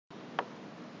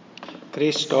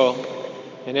Cristo,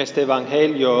 en este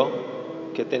evangelio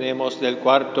que tenemos del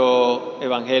cuarto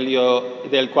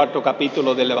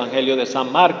capítulo del Evangelio de San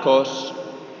Marcos,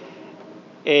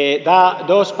 da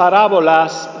dos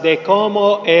parábolas de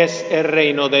cómo es el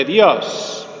reino de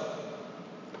Dios.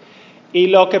 Y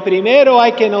lo que primero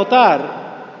hay que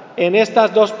notar en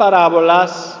estas dos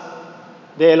parábolas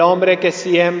del hombre que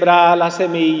siembra la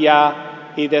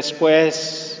semilla y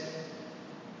después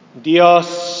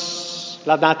Dios,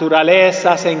 la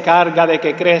naturaleza se encarga de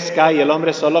que crezca y el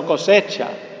hombre solo cosecha,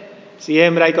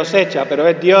 siembra y cosecha, pero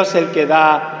es Dios el que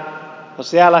da, o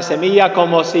sea, la semilla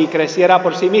como si creciera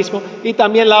por sí mismo. Y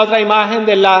también la otra imagen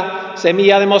de la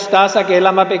semilla de mostaza, que es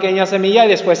la más pequeña semilla, y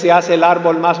después se hace el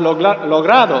árbol más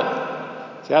logrado,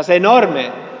 se hace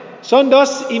enorme. Son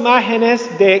dos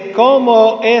imágenes de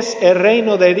cómo es el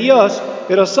reino de Dios,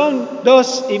 pero son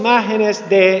dos imágenes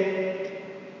de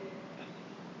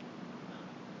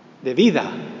vida,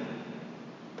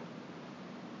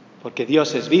 porque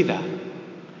Dios es vida.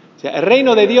 O sea, el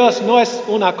reino de Dios no es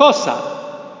una cosa,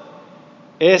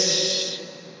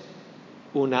 es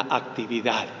una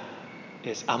actividad,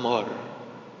 es amor.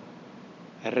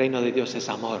 El reino de Dios es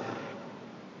amor,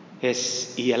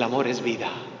 y el amor es vida,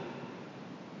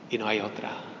 y no hay otra.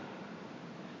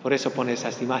 Por eso pone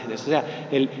esas imágenes. O sea,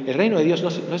 el reino de Dios no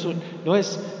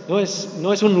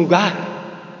es un lugar.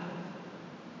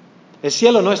 El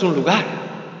cielo no es un lugar,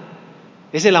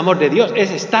 es el amor de Dios, es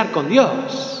estar con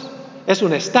Dios, es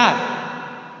un estar,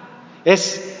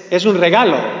 es un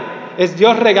regalo, es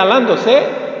Dios regalándose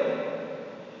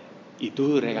y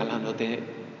tú regalándote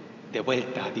de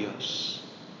vuelta a Dios.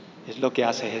 Es lo que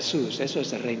hace Jesús, eso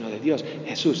es el reino de Dios,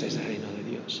 Jesús es el reino de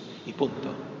Dios y punto.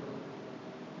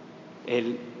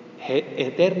 Él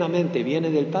eternamente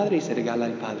viene del Padre y se regala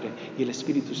al Padre, y el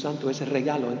Espíritu Santo es el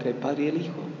regalo entre el Padre y el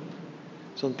Hijo.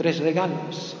 Son tres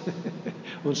regalos,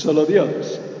 un solo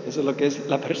Dios. Eso es lo que es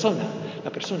la persona. La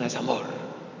persona es amor.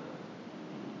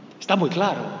 Está muy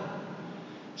claro.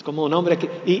 Es como un hombre que...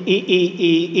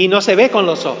 Y no se ve con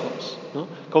los ojos, ¿no?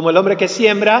 Como el hombre que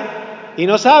siembra y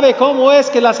no sabe cómo es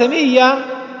que la semilla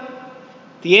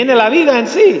tiene la vida en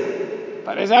sí.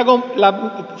 Parece algo...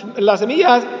 La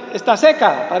semilla está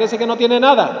seca, parece que no tiene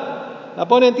nada. La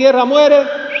pone en tierra, muere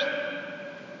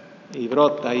y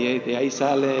brota, y de ahí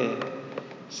sale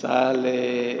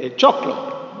el choclo,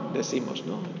 decimos,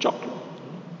 ¿no? El choclo,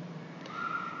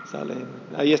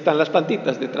 ¿no? Ahí están las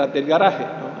plantitas detrás del garaje,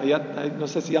 ¿no? Allá, no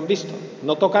sé si han visto,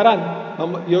 no tocarán.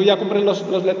 Yo ya compré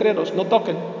los letreros, no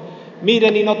toquen,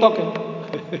 miren y no toquen.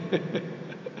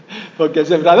 Porque el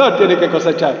sembrador tiene que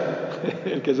cosechar,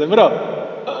 el que sembró.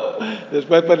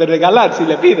 Después puede regalar si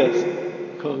le pides.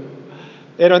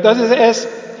 Pero entonces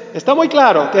está muy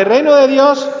claro que el reino de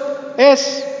Dios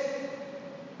es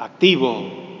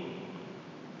activo,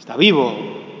 está vivo,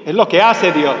 es lo que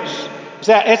hace Dios. O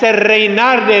sea, es el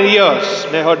reinar de Dios,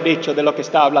 mejor dicho, de lo que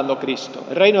está hablando Cristo.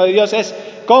 El reino de Dios es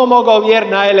cómo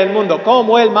gobierna Él el mundo,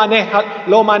 cómo Él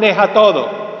lo maneja todo.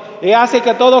 Y hace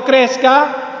que todo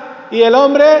crezca, y el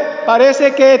hombre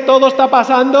parece que todo está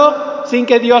pasando sin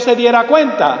que Dios se diera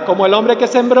cuenta, como el hombre que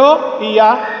sembró y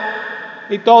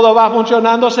todo va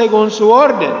funcionando según su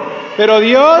orden. Pero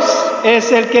Dios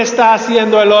es el que está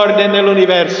haciendo el orden del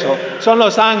universo. Son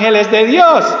los ángeles de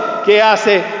Dios que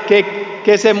hace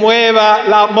que se mueva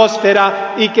la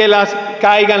atmósfera y que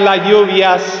caigan las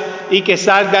lluvias y que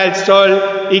salga el sol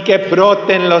y que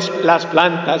broten las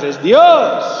plantas. Es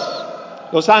Dios.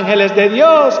 Los ángeles de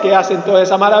Dios que hacen toda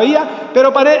esa maravilla,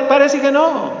 pero parece que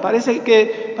no. Parece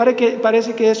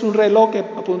que es un reloj que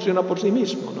funciona por sí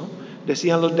mismo, ¿no?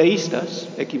 Decían los deístas,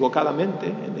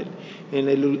 equivocadamente, en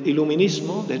el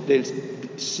iluminismo, desde el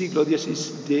siglo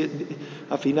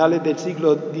a finales del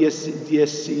siglo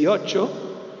XVIII,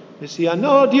 decían,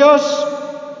 no, Dios,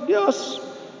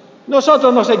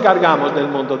 nosotros nos encargamos del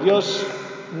mundo, Dios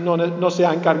no se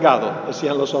ha encargado,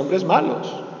 decían los hombres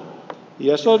malos.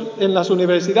 Y eso en las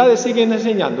universidades siguen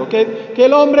enseñando, que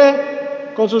el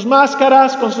hombre con sus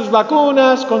máscaras, con sus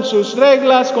vacunas, con sus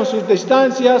reglas, con sus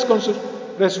distancias,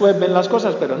 resuelven las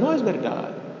cosas, pero no es verdad.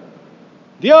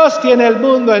 Dios tiene el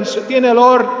mundo, tiene el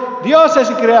orden. Dios es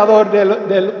el creador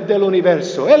del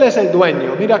universo. Él es el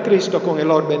dueño. Mira a Cristo con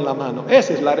el orbe en la mano.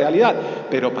 Esa es la realidad.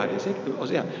 Pero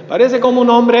parece como un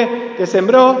hombre que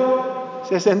sembró,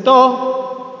 se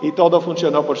sentó y todo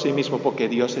funcionó por sí mismo, porque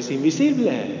Dios es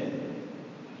invisible.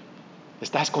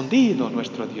 Está escondido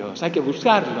nuestro Dios. Hay que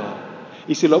buscarlo.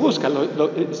 Y si lo buscas,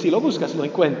 lo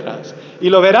encuentras. Y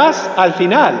lo verás al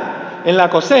final, en la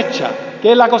cosecha.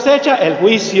 ¿Qué es la cosecha? El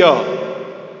juicio.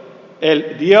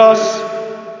 El Dios,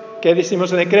 ¿qué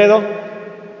decimos en el credo?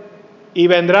 y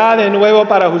vendrá de nuevo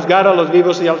para juzgar a los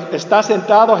vivos. Y está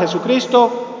sentado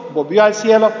Jesucristo, volvió al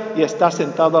cielo y está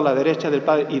sentado a la derecha del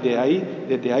Padre. Y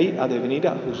desde ahí ha de venir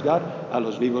a juzgar a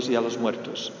los vivos y a los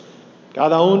muertos.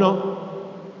 Cada uno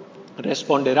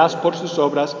responderás por sus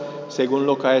obras según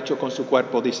lo que ha hecho con su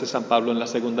cuerpo, dice San Pablo en la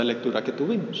segunda lectura que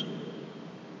tuvimos.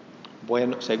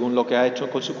 Bueno, según lo que ha hecho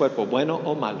con su cuerpo, bueno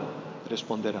o malo,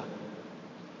 responderá.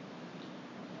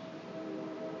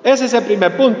 Ese es el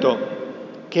primer punto,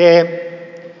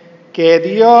 que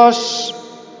Dios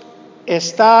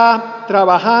está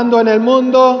trabajando en el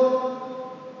mundo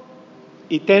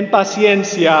y ten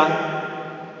paciencia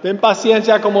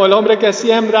como el hombre que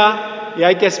siembra y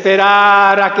hay que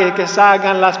esperar a que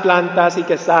salgan las plantas y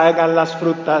que salgan las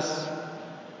frutas.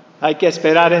 Hay que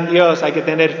esperar en Dios, hay que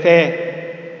tener fe.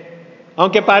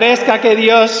 Aunque parezca que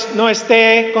Dios no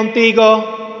esté contigo,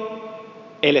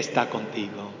 Él está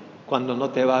contigo. Cuando no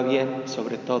te va bien,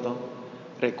 sobre todo,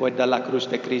 recuerda la cruz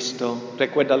de Cristo,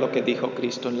 recuerda lo que dijo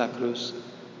Cristo en la cruz.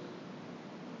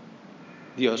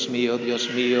 Dios mío,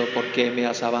 ¿por qué me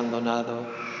has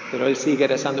abandonado? Pero Él sigue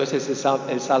rezando, ese es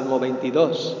el Salmo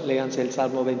 22, léanse el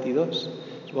Salmo 22.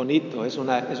 Es bonito, es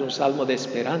un salmo de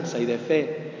esperanza y de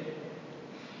fe.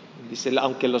 Dice,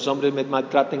 aunque los hombres me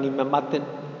maltraten y me maten,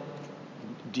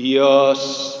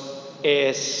 Dios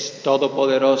es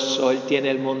todopoderoso, Él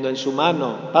tiene el mundo en su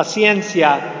mano.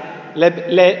 Paciencia.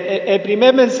 El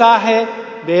primer mensaje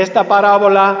de esta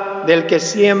parábola del que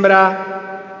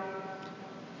siembra,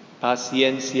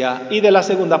 paciencia. Y de la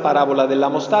segunda parábola de la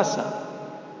mostaza,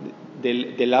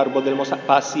 del árbol del mostaza,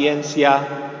 paciencia.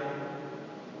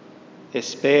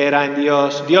 Espera en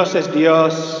Dios. Dios es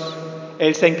Dios.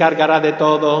 Él se encargará de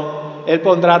todo. Él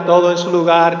pondrá todo en su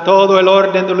lugar, todo el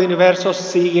orden del universo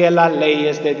sigue las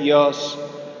leyes de Dios.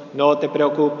 No te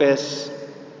preocupes,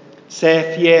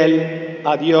 sé fiel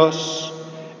a Dios,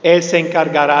 Él se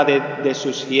encargará de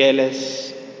sus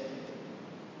fieles.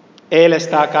 Él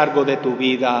está a cargo de tu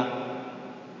vida.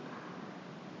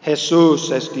 Jesús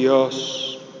es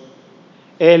Dios.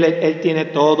 Él tiene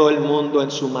todo el mundo en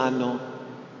su mano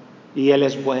y Él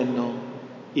es bueno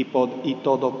y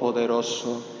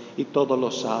todopoderoso. Y todo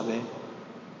lo sabe,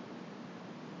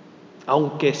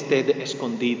 aunque esté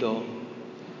escondido,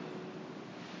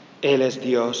 Él es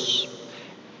Dios.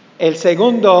 El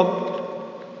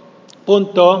segundo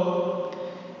punto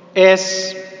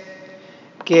es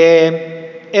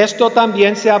que esto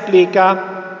también se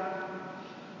aplica,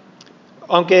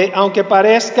 aunque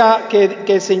parezca que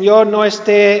el Señor no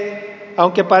esté,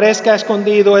 aunque parezca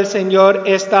escondido, el Señor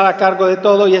está a cargo de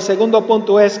todo. Y el segundo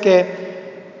punto es que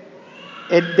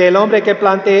del hombre que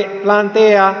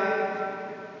plantea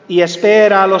y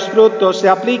espera los frutos se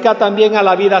aplica también a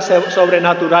la vida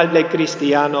sobrenatural del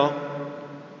cristiano,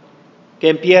 que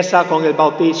empieza con el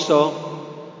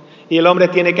bautizo y el hombre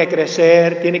tiene que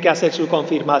crecer, tiene que hacer su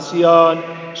confirmación,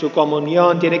 su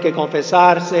comunión, tiene que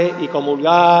confesarse y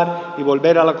comulgar y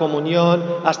volver a la comunión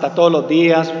hasta todos los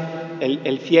días.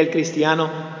 El fiel cristiano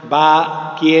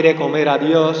quiere comer a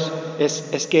Dios,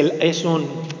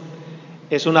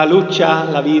 es una lucha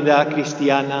la vida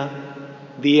cristiana,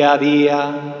 día a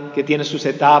día, que tiene sus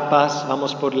etapas.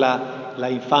 Vamos por la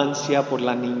infancia, por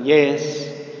la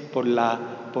niñez, por la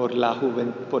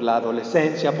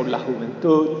adolescencia, por la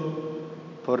juventud,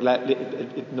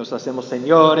 nos hacemos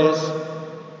señores,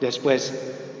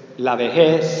 después la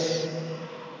vejez,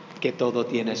 que todo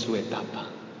tiene su etapa.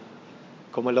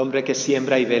 Como el hombre que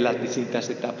siembra y ve las distintas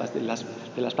etapas de las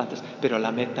plantas, pero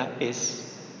la meta es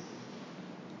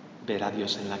ver a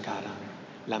Dios en la cara.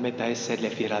 La meta es serle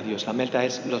fiel a Dios. La meta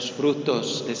es los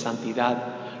frutos de santidad,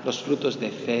 los frutos de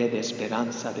fe, de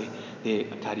esperanza, de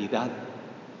caridad,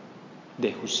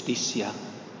 de justicia,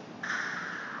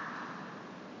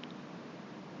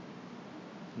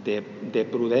 de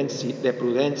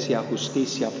prudencia,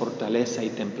 justicia, fortaleza y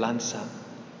templanza.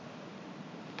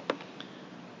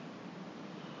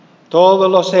 Todos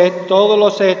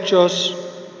los hechos,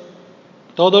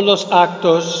 todos los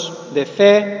actos de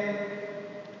fe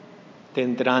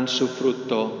tendrán su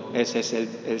fruto. Ese es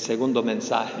el segundo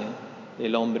mensaje.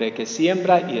 El hombre que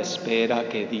siembra y espera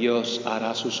que Dios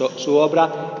hará su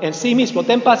obra en sí mismo.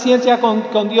 Ten paciencia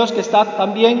con Dios, que está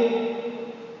también.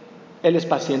 Él es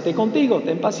paciente contigo.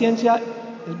 Ten paciencia.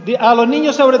 A los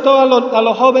niños, sobre todo a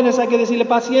los jóvenes, hay que decirle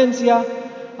paciencia.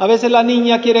 A veces la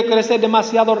niña quiere crecer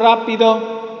demasiado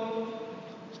rápido.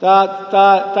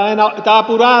 Está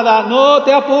apurada. No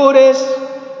te apures.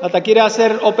 Hasta quiere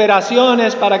hacer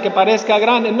operaciones para que parezca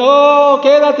grande. No,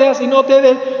 quédate así, no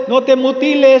te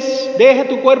mutiles, deje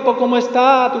tu cuerpo como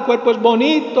está, tu cuerpo es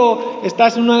bonito,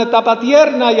 estás en una etapa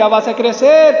tierna, ya vas a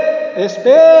crecer.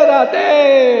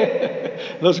 espérate.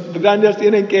 Los grandes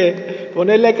tienen que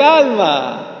ponerle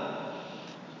calma.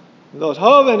 Los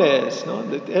jóvenes, ¿no?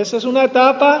 Esa es una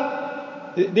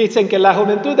etapa. Dicen que la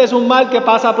juventud es un mal que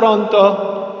pasa pronto.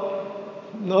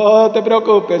 No te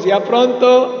preocupes, ya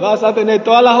pronto vas a tener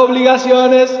todas las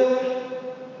obligaciones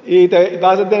y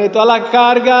vas a tener todas las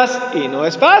cargas y no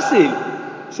es fácil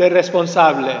ser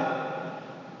responsable.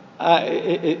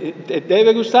 Te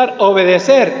debe gustar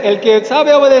obedecer. El que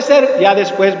sabe obedecer ya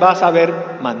después va a saber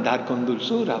mandar con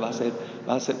dulzura, va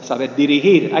a saber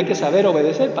dirigir. Hay que saber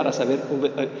obedecer para saber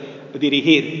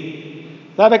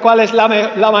dirigir. ¿Sabe cuál es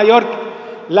la mayor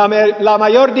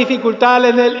dificultad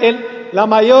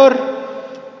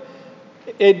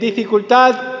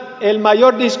el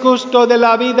mayor disgusto de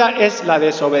la vida es la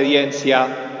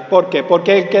desobediencia? ¿Por qué?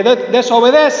 Porque el que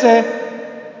desobedece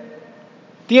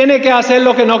tiene que hacer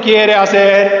lo que no quiere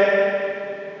hacer,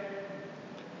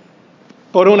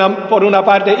 por una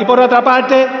parte, y por otra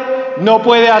parte, no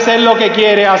puede hacer lo que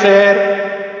quiere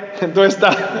hacer. Entonces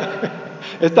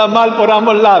está mal por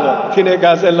ambos lados. Tiene que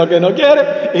hacer lo que no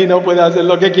quiere y no puede hacer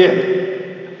lo que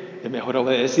quiere. Es mejor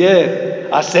obedecer,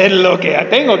 hacer lo que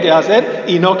tengo que hacer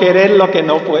y no querer lo que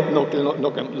no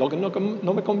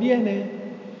me conviene.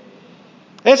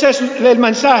 Ese es el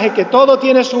mensaje, que todo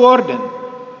tiene su orden.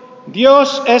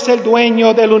 Dios es el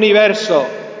dueño del universo.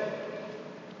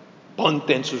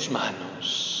 Ponte en sus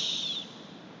manos.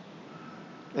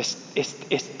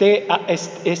 Esté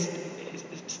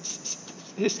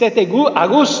a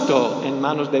gusto en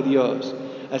manos de Dios.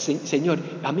 Señor,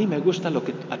 a mí me gusta lo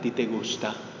que a ti te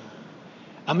gusta.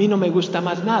 A mí no me gusta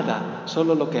más nada,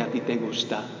 solo lo que a ti te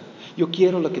gusta. Yo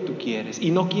quiero lo que tú quieres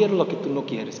y no quiero lo que tú no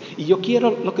quieres. Y yo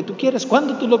quiero lo que tú quieres,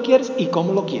 cuando tú lo quieres y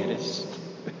cómo lo quieres.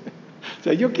 O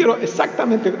sea, yo quiero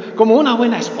exactamente como una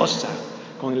buena esposa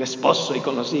con el esposo y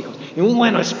con los hijos, y un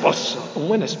buen esposo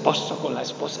con la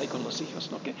esposa y con los hijos,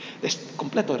 ¿no? Que es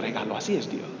completo regalo. Así es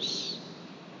Dios.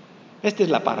 Esta es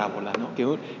la parábola, ¿no? Que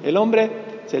el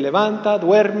hombre se levanta,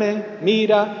 duerme,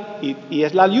 mira, y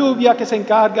es la lluvia que se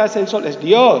encarga, es el sol, es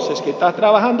Dios, es que está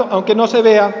trabajando aunque no se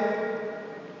vea.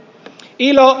 Y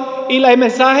el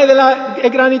mensaje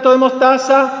del granito de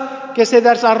mostaza, que se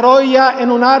desarrolla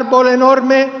en un árbol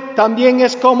enorme, también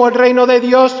es como el reino de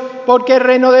Dios, porque el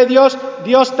reino de Dios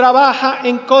trabaja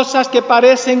en cosas que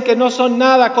parecen que no son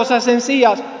nada, cosas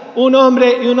sencillas. Un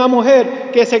hombre y una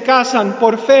mujer que se casan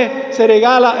por fe, se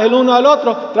regala el uno al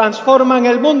otro, transforman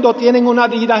el mundo, tienen una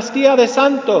dinastía de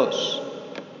santos.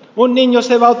 Un niño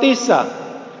se bautiza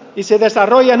y se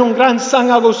desarrolla en un gran San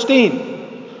Agustín.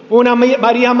 Una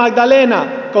María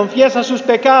Magdalena confiesa sus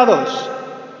pecados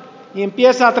y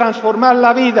empieza a transformar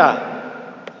la vida.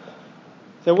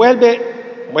 Se vuelve,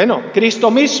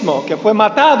 Cristo mismo, que fue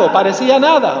matado, parecía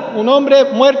nada, un hombre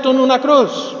muerto en una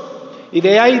cruz. Y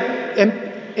de ahí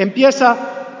empieza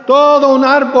todo un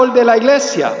árbol de la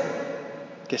iglesia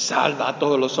que salva a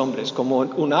todos los hombres, como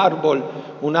un árbol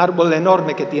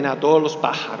enorme que tiene a todos los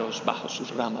pájaros bajo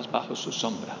sus ramas, bajo su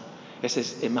sombra. Esa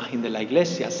es imagen de la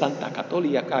iglesia santa,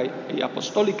 católica y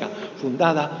apostólica,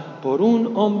 fundada por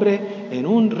un hombre en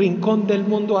un rincón del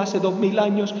mundo hace 2000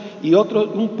 años, y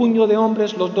un puño de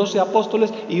hombres, los 12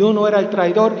 apóstoles, y uno era el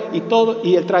traidor,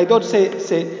 y el traidor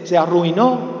se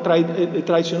arruinó,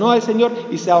 traicionó al Señor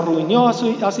y se arruinó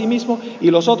a sí mismo, y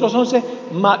los otros 11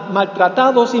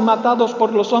 maltratados y matados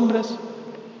por los hombres.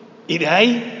 Y de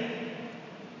ahí,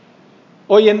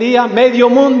 hoy en día, medio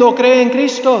mundo cree en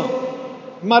Cristo.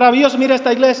 Maravilloso, mira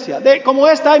esta iglesia. Como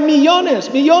esta hay millones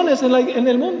en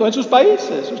el mundo, en sus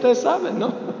países, ustedes saben,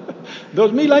 ¿no?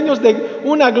 2000 años de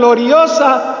un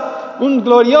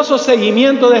glorioso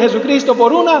seguimiento de Jesucristo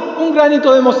por un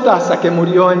granito de mostaza que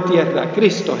murió en tierra,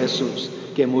 Cristo Jesús,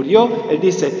 que murió. Él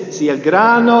dice, si el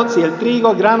grano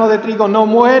de trigo no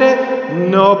muere,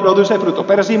 no produce fruto,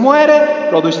 pero si muere,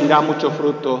 producirá mucho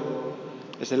fruto.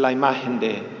 Esa es la imagen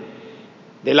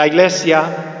de la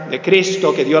iglesia, de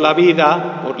Cristo, que dio la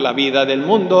vida por la vida del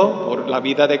mundo, por la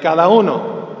vida de cada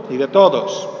uno y de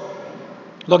todos.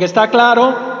 Lo que está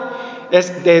claro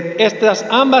es de estas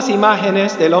ambas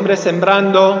imágenes, del hombre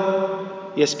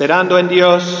sembrando y esperando en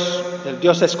Dios, el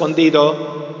Dios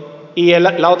escondido, y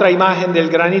la otra imagen del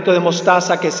granito de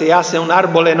mostaza que se hace un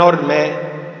árbol enorme.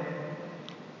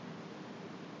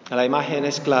 La imagen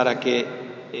es clara que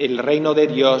el reino de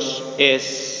Dios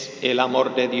es el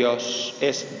amor de Dios,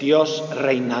 es Dios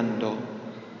reinando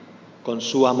con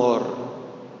su amor,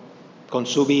 con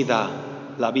su vida,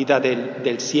 la vida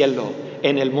del cielo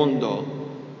en el mundo,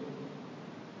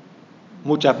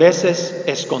 muchas veces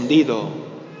escondido,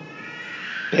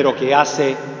 pero que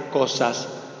hace cosas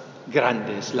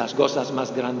grandes, las cosas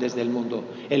más grandes del mundo.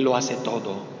 Él lo hace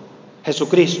todo.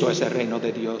 Jesucristo es el reino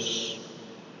de Dios.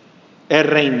 Él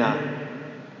reina.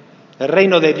 El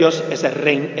reino de Dios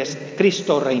es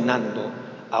Cristo reinando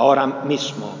ahora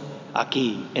mismo,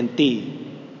 aquí, en ti,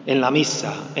 en la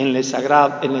misa, en el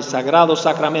sagrado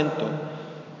sacramento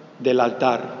del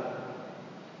altar.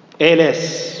 Él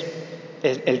es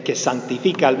el que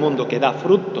santifica al mundo, que da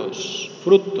frutos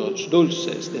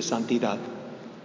dulces de santidad.